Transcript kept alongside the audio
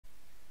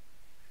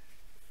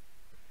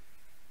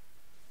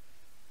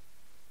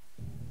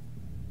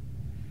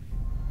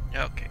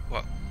Okay,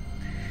 well,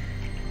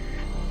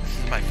 this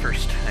is my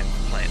first time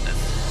playing this.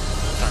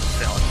 It's on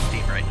sale on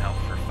Steam right now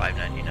for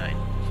 $5.99.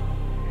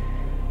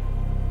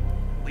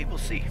 We will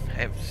see. I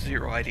have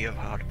zero idea of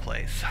how to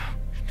play, so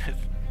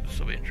this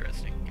will be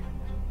interesting.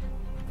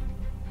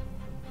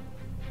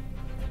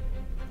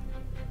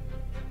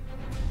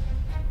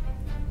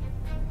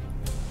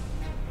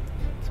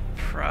 It's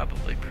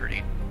probably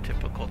pretty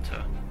typical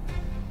to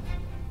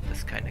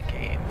this kind of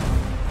game.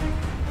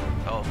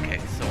 Okay,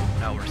 so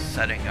now we're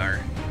setting our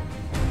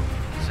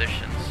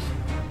positions.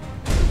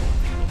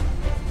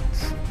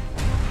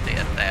 Stay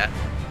at that.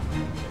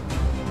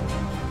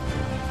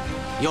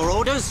 Your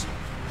orders?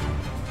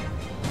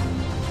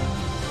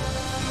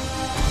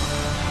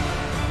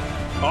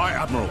 Aye,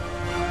 Admiral.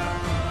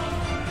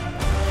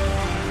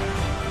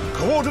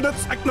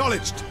 Coordinates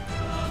acknowledged.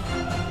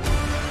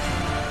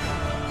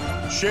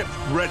 Ship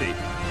ready.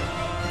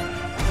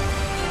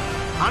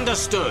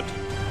 Understood.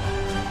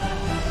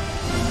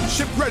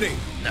 Ship ready.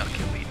 Now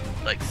can we,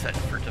 like, set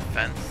for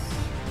defense?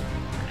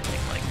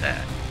 Anything like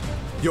that?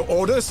 Your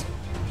orders?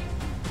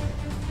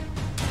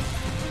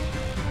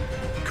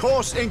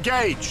 Course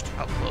engaged.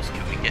 How close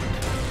can we get to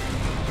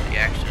the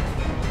action?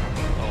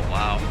 Oh,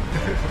 wow.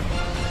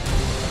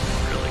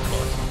 Really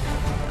close.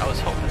 I was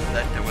hoping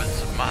that there was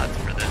some mods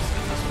for this,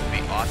 because this would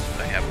be awesome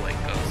to have, like,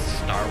 a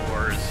Star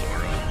Wars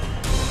or a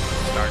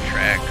Star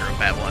Trek or a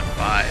Babylon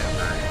 5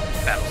 or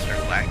Battlestar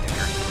Galactica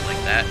or something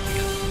like that,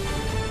 because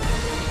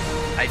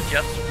I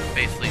just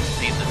basically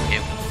seen this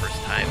game for the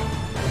first time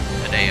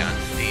today on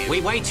Steam.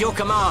 We wait your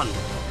command.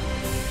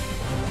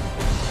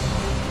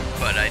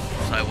 But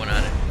so I went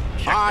on and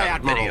checked Aye,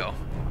 out the Admiral. video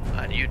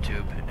on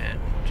YouTube, and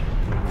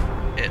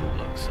it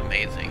looks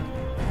amazing.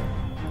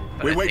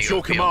 But We I wait think your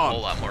it would be a command.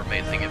 whole lot more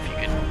amazing if you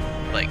could,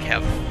 like,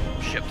 have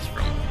ships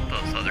from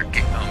those other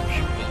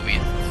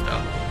movies and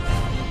stuff.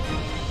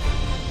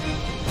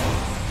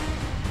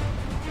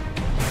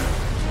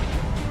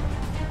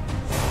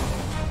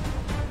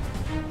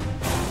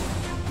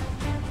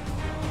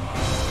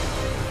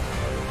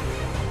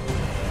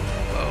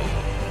 Oh,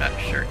 not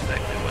sure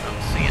exactly what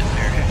I'm seeing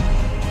there.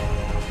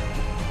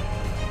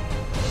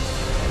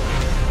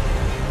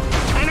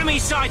 Enemy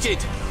sighted.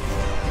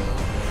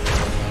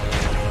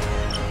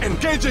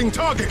 Engaging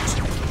target.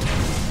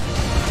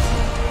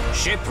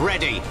 Ship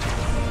ready.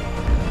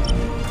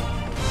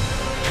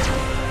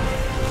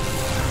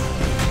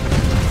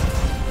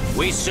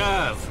 We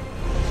serve.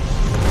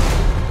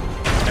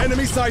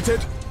 Enemy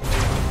sighted.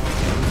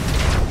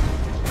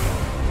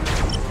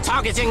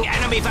 Targeting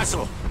enemy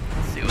vessel.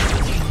 Let's see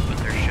what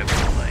their ships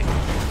are like.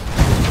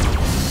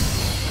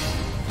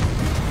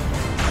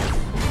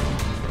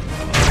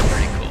 Oh,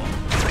 pretty cool.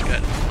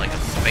 Like a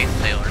space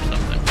sail or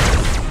something.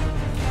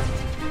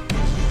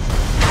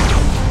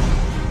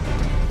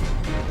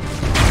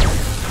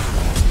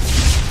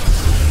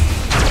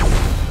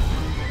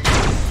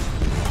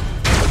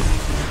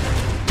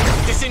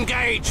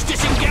 Disengage!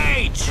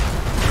 Disengage!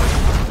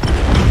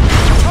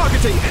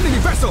 Targeting enemy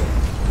vessel.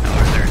 Now,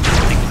 are there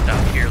things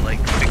down here like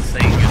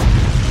fixing and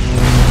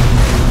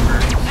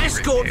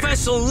Escort repair?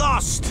 vessel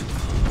lost!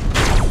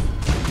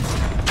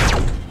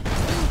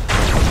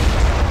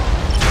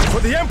 For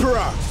the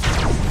Emperor.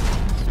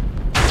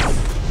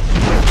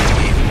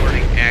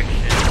 Skateboarding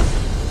action.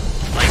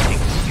 Lightning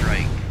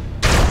strike.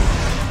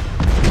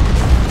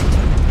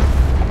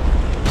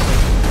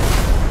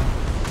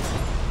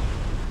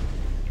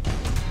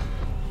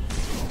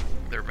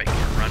 They're making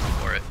a run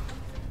for it.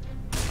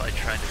 Probably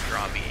trying to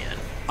draw me in.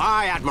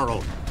 Aye,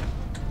 Admiral.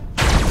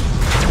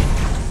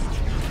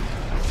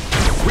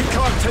 We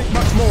can't take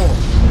much more.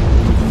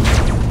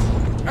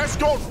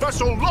 Escort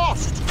vessel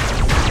lost.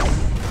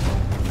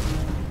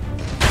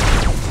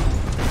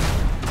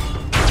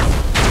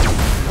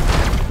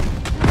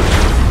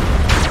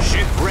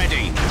 Ship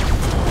ready.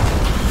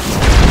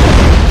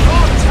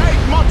 Can't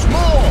take much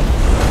more.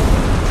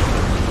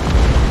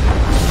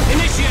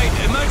 Initiate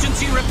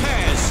emergency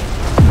repairs.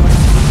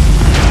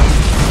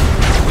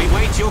 We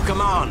wait your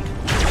command.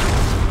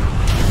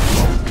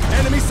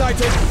 Enemy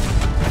sighted.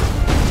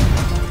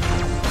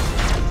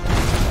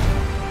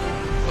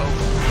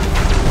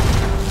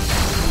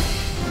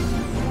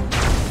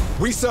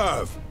 We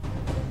serve.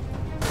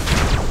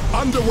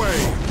 Underway.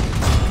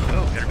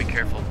 Oh, gotta be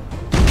careful.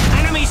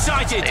 Enemy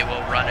sighted. They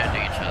will run into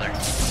each other.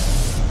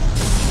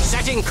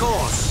 Setting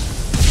course.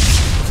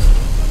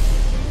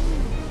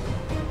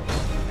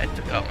 That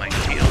took out my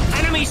shield.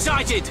 Enemy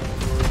sighted.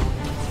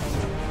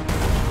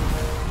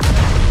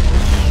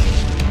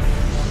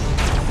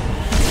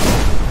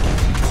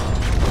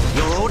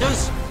 Your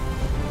orders?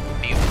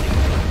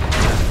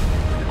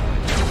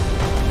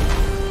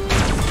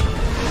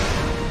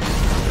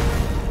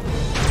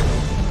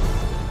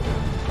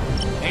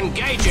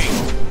 Engaging.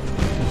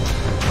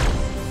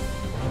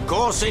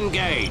 Course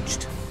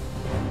engaged.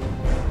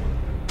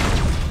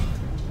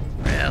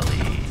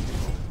 Rally.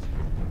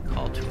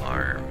 Call to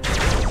arms.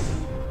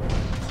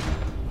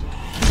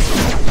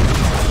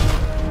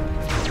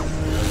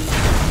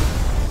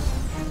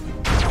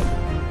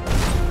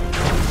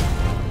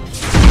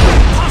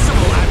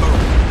 Possible, Admiral.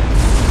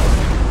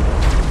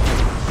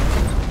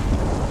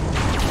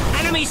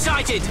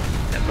 sighted!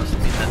 That must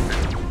mean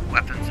that their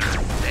weapons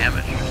are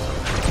damaged or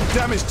something.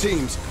 Damaged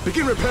teams,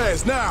 begin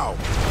repairs now!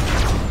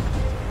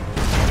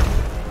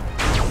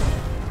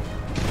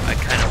 I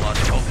kind of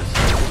lost focus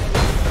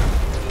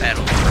on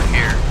battle over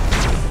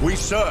here. We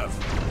serve.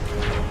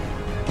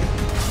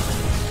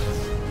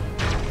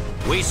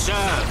 We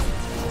serve.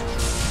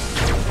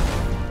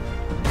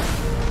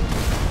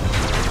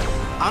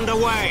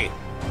 Underway.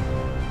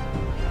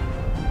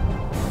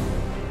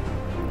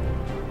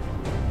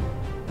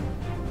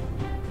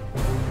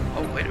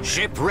 Oh, wait a minute.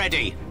 Ship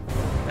ready.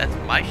 That's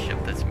my ship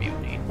that's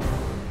mutiny.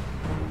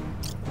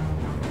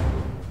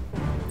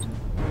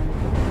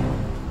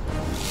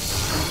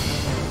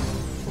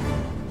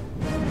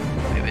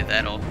 Maybe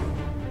that'll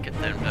get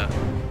them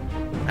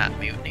to not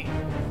mutiny.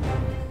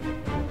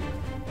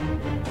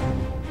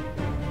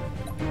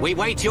 We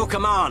wait your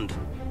command.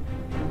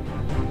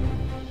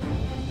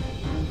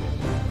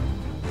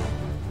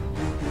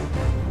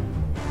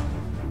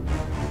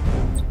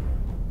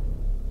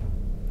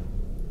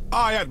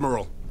 Aye,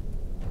 Admiral.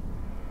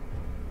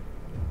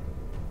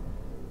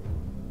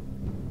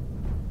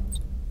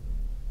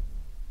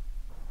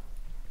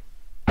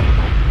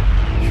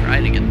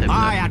 Trying to get them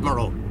Aye, to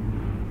Admiral.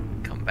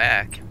 come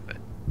back, but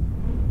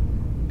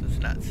does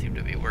not seem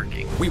to be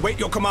working. We wait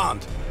your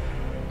command.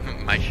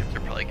 My ships are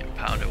probably getting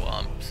pounded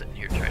while I'm sitting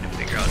here trying to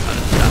figure out how to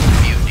stop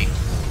the mutiny.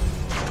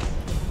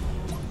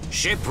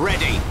 Ship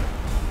ready.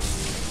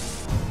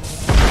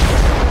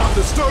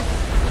 Understood.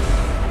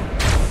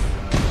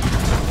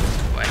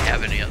 Do I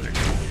have any other?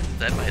 Is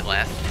that my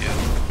last two?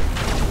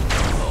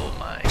 Oh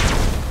my.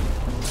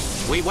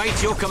 We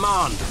wait your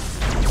command.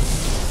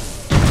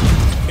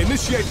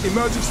 Initiate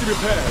emergency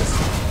repairs.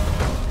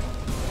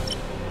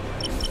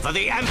 For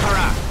the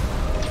Emperor.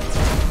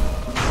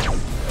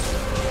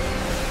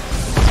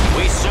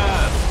 We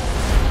serve.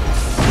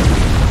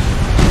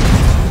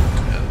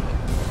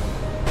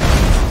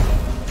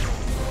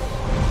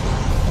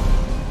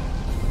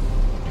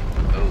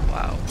 Oh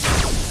wow.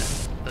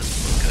 This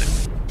is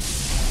good.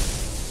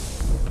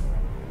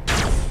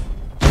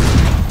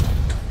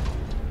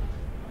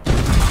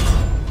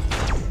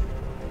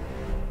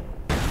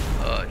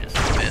 Oh, I just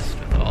missed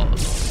with all of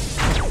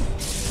them.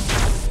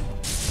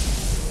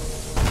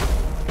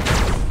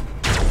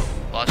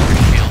 Lost your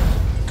shield.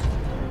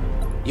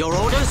 Your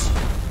orders?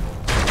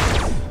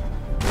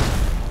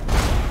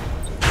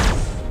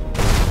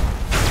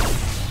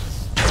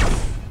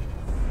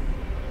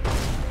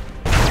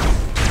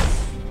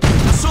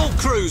 Assault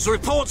crews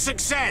report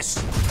success.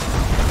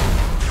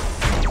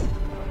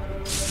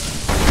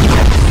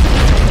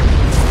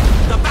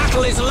 The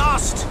battle is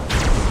lost.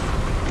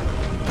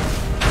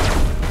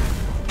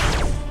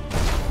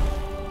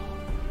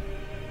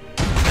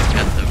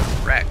 Got the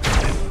wreck.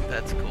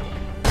 That's cool.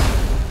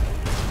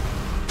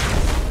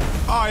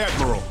 Aye,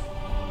 Admiral.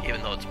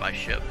 Even though it's my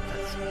ship,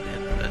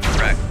 that's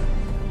wrecked.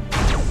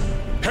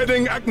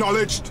 Heading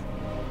acknowledged.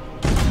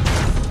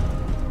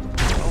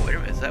 Oh wait a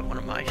minute, is that one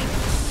of my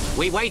ships?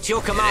 We wait your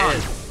It command.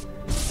 is.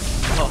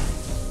 Oh,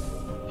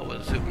 I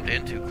was zoomed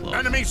in too close.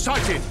 Enemy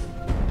sighted.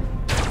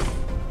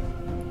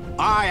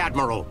 Aye,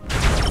 Admiral.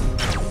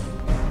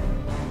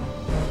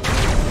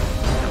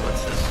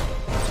 What's this?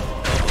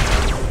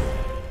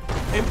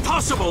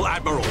 Impossible,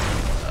 Admiral.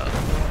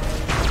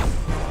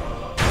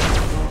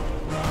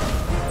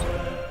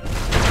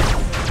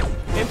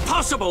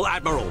 Impossible,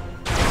 Admiral.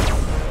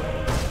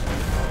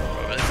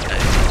 Whatever this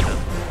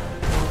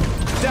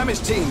guy's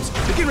Damaged teams,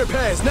 begin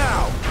repairs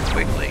now!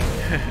 quickly.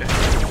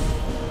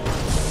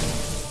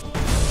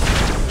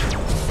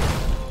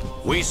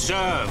 We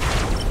serve.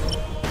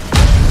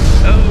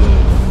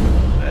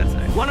 Oh, that's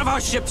it. One of our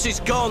ships is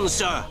gone,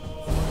 sir.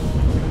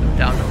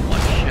 Down to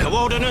one ship.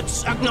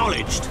 Coordinates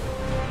acknowledged.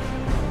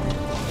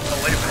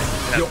 Oh, wait a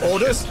minute. Your That's the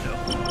orders? ship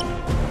still.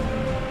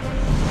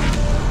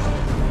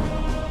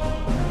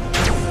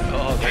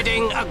 Oh,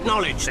 Heading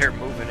acknowledged. they're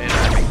moving in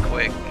on me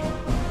quick.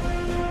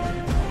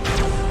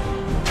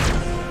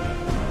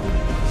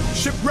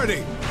 Ship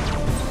ready.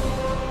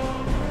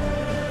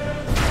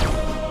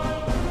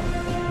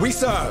 We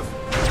serve.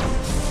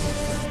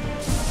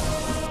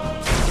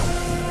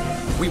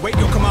 We wait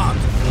your command.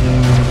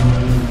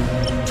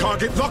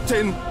 Target locked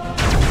in.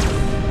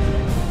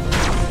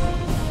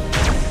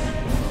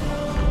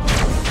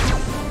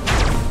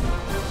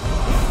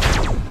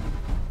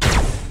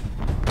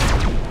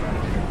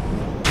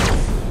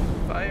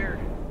 Fire.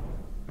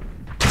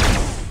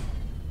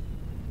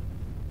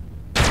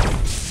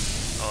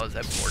 Oh, is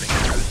that boarding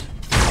cruise?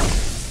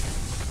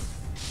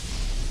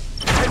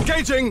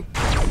 Engaging.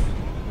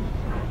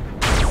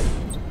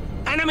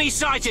 Enemy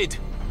sighted.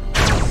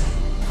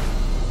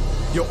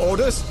 Your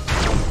orders?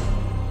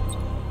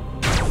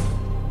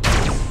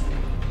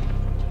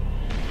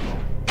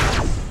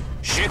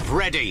 Ship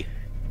ready.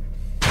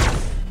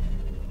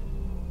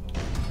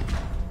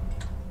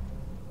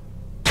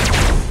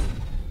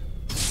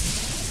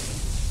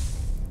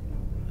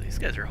 These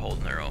guys are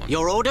holding their own.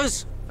 Your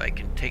orders? If I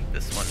can take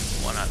this one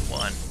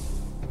one-on-one.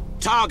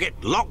 Target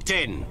locked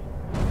in.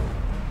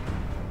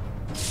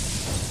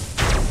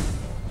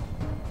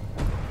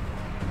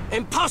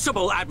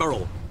 Impossible,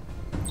 Admiral!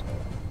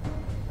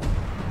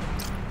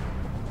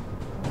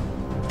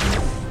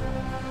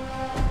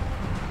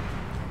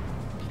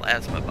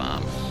 Plasma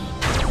bombs.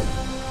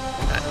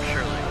 Not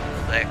sure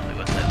exactly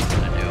what that's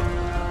going to do.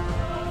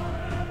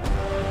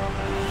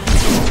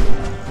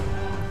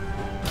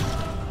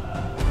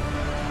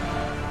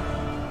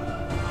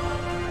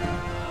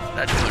 It's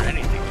not doing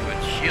anything to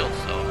its shield,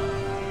 so.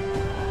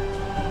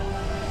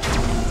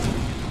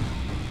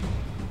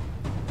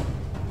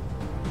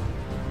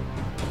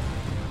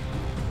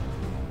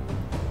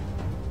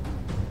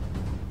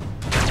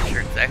 Not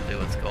sure exactly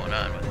what's going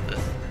on with this.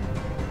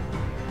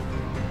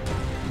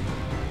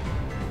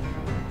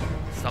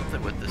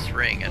 Something with this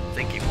ring. I'm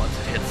thinking once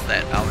it hits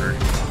that outer,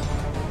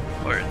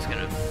 or it's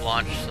gonna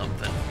launch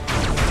something.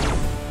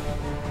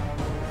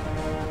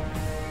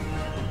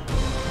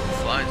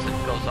 As long as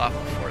it goes off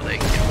before they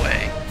get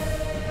away.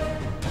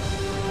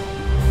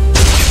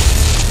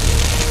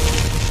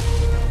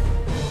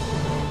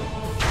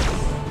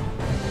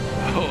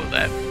 Oh,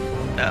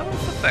 that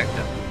was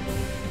effective.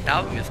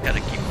 Now we just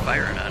gotta keep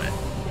firing on it.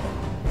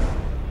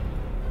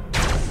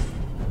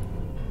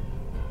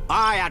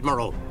 Aye,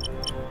 Admiral.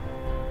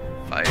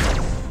 Fire.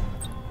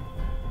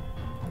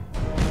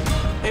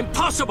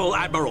 Impossible,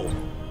 Admiral!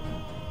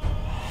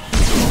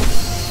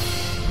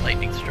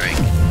 Lightning strike. Is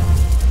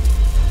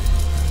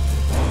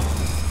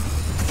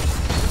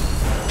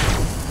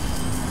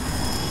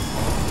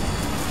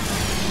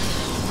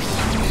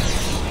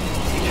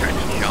he trying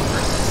to jump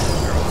or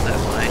was that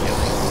line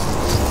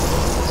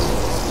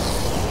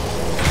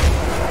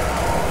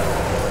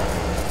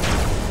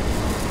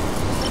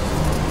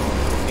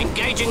doing?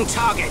 Engaging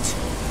target!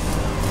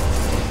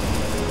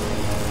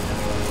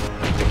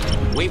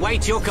 We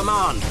wait your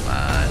command. Come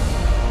on.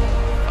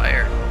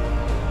 Fire.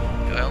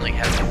 Do I only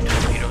have 2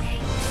 torpedoes?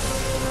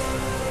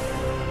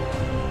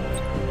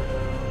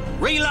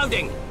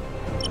 Reloading!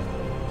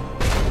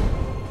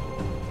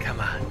 Come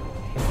on.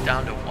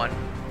 Down to 1.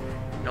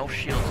 No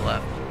shields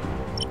left.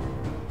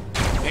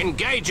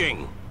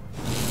 Engaging!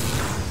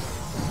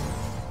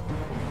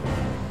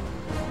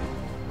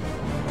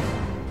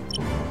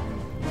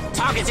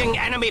 Targeting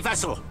enemy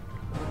vessel!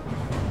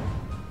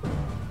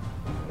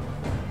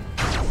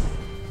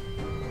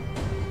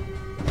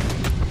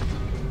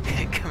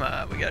 Come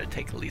on, we gotta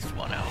take at least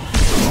 1 out.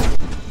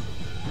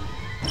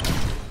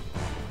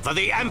 For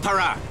the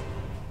Emperor!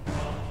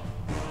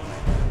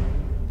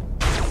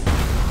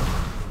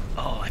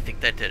 Oh, I think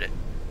that did it.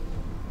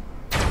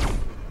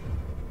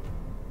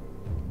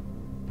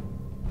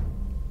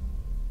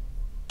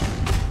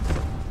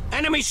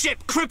 Enemy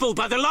ship crippled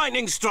by the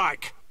lightning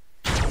strike!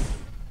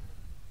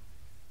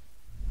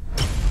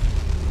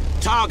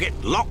 Target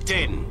locked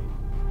in.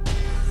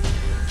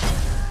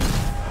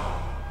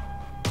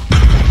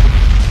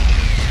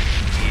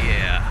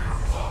 Yeah.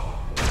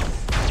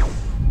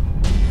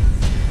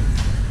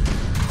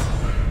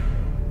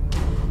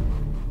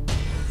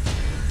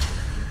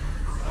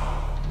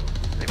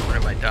 What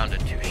am I down to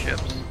 2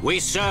 ships? We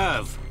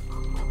serve.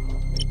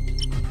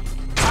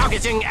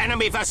 Targeting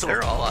enemy vessel.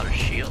 They're all out of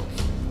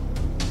shields.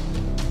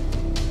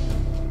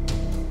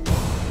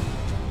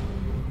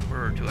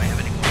 Where do I have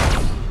any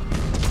bombs?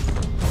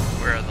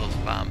 Where are those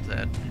bombs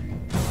at?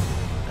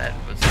 That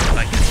was if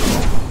I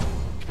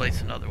could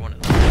place another one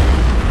of those.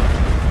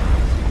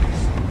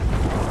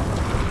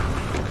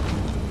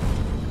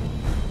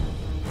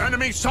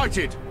 Enemy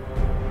sighted!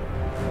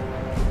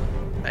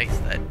 Nice,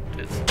 that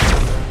is.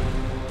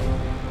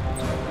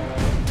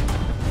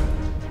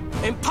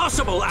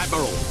 Impossible,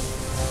 Admiral!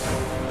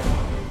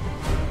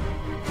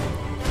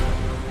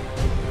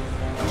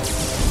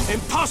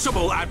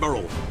 Impossible,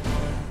 Admiral!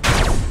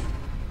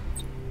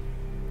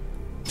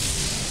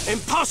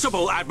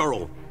 Impossible,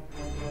 Admiral!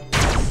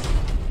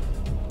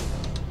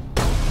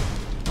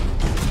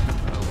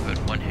 Oh, good,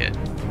 1 hit.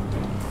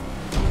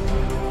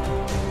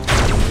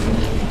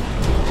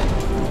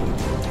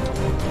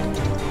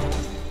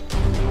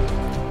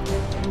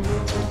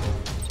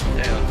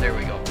 There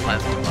we go,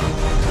 plasma bomb.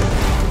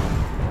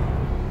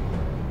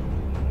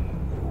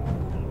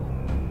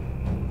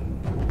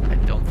 I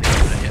don't think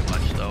I'm gonna hit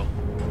much though.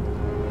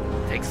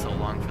 It takes so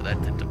long for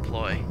that to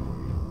deploy.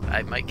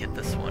 I might get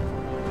this one.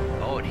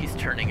 Oh, and he's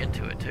turning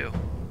into it too.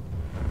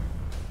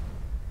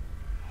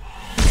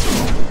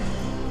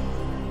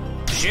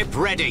 Ship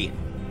ready.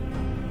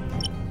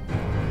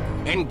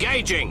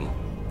 Engaging.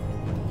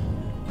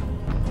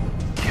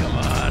 Come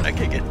on, I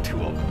can get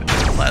 2 of them with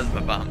the plasma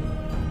bomb.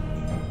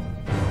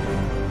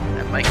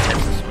 That might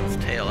catch this one's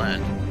tail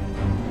end.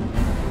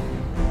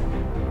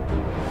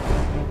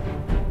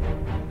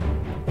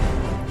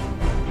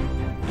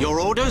 Your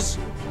orders?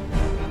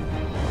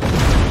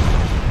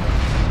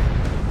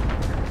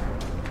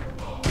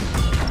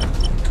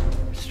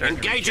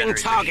 Engaging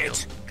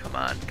target. Come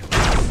on, come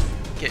on.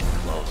 Getting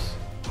close.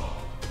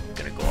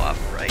 Gonna go off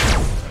right.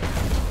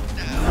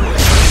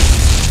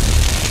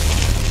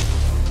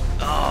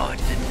 Oh, it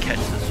didn't catch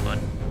this one.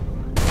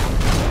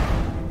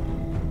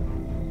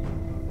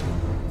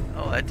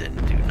 Oh, that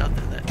didn't do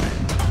nothing that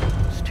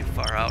time. It's too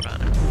far out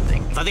on it, I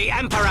think. For the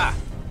Emperor!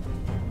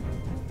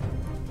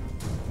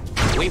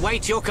 We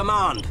wait your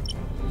command.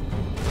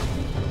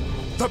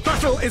 The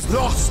battle is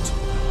lost!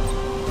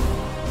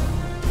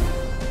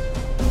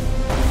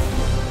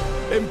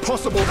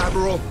 Impossible,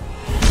 Admiral!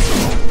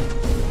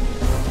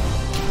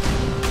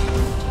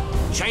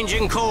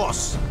 Changing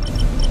course.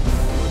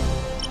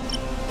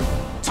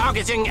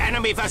 Targeting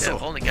enemy Yeah, vessel.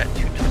 I've only got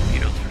 2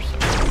 torpedoes or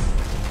something.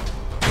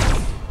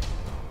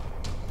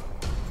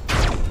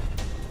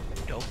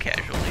 No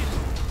casualties.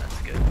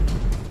 That's good.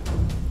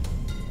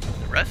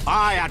 The rest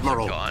Aye, are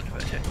Admiral. gone,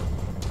 but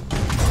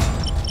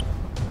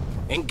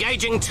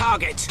Engaging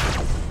target.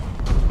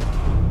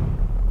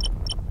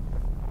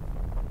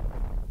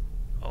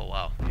 oh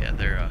wow, yeah,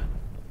 they're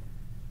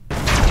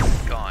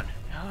gone.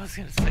 I was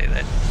gonna say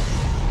that.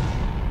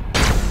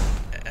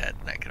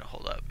 That's not gonna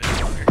hold up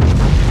any longer.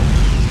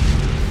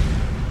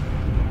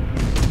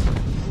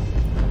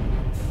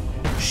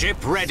 Ship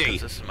ready.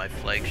 This is my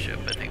flagship.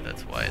 I think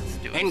that's why it's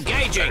doing so much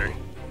Engaging. better.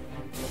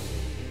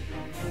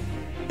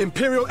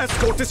 Imperial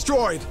escort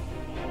destroyed!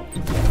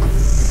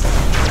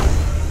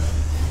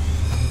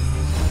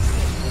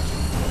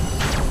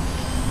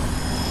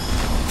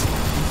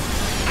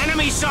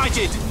 Enemy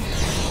sighted.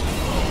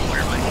 Where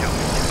am I going?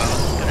 I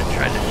was gonna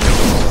try to jump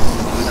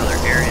to another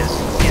area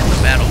in the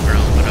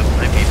battleground, but I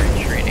might be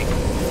retreating.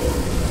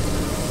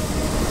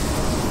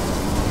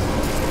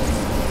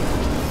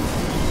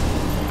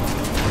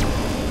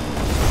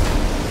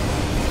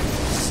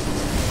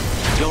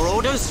 Your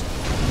orders?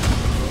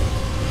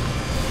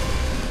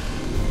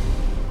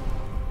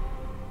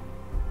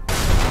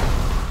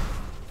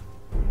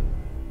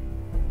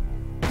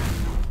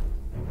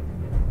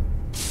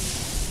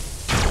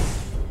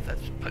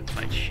 That's put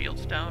my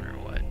shields down or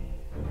what?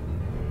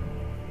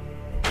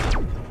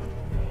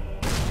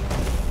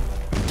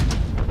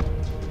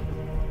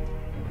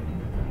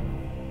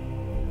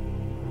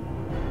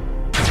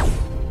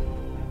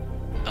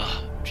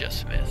 Oh,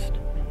 just missed.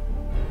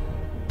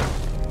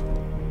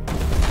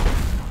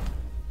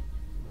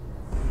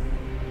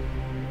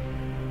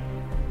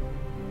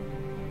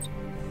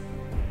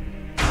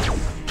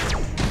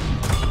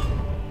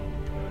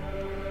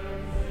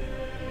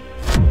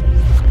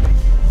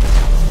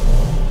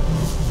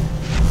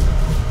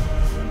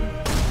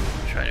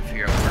 Trying to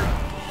figure out where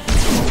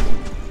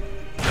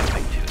I'm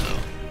jumping to though.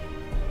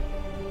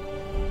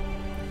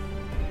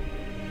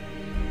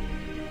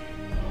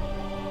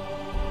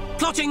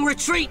 Plotting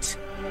retreat.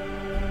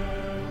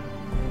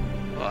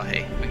 Well,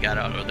 hey, we got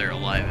out of there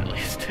alive at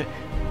least.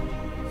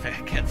 I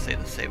can't say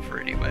the same for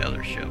any of my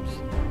other ships.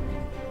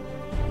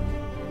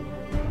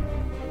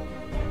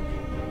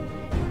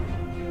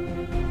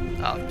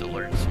 I'll have to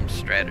learn some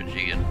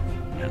strategy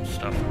and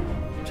stuff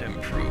to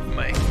improve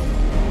my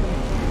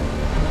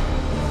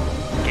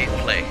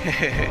gameplay.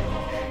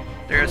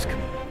 There's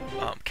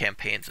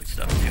campaigns and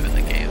stuff too in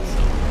the game,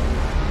 so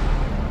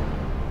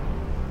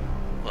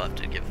we'll have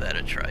to give that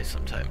a try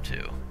sometime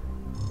too.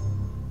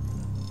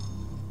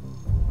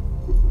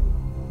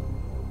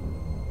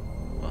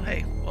 Well,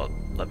 hey,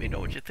 let me know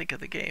what you think of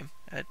the game.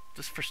 This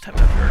is the first time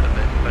I've heard of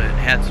it, but it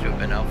has to have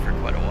been out for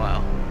quite a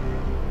while.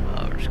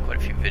 There's quite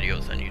a few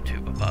videos on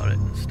YouTube about it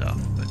and stuff,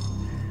 but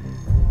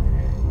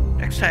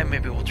next time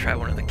maybe we'll try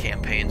one of the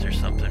campaigns or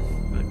something.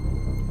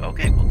 But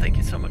okay, well, thank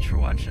you so much for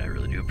watching. I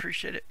really do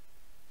appreciate it.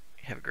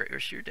 Have a great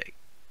rest of your day.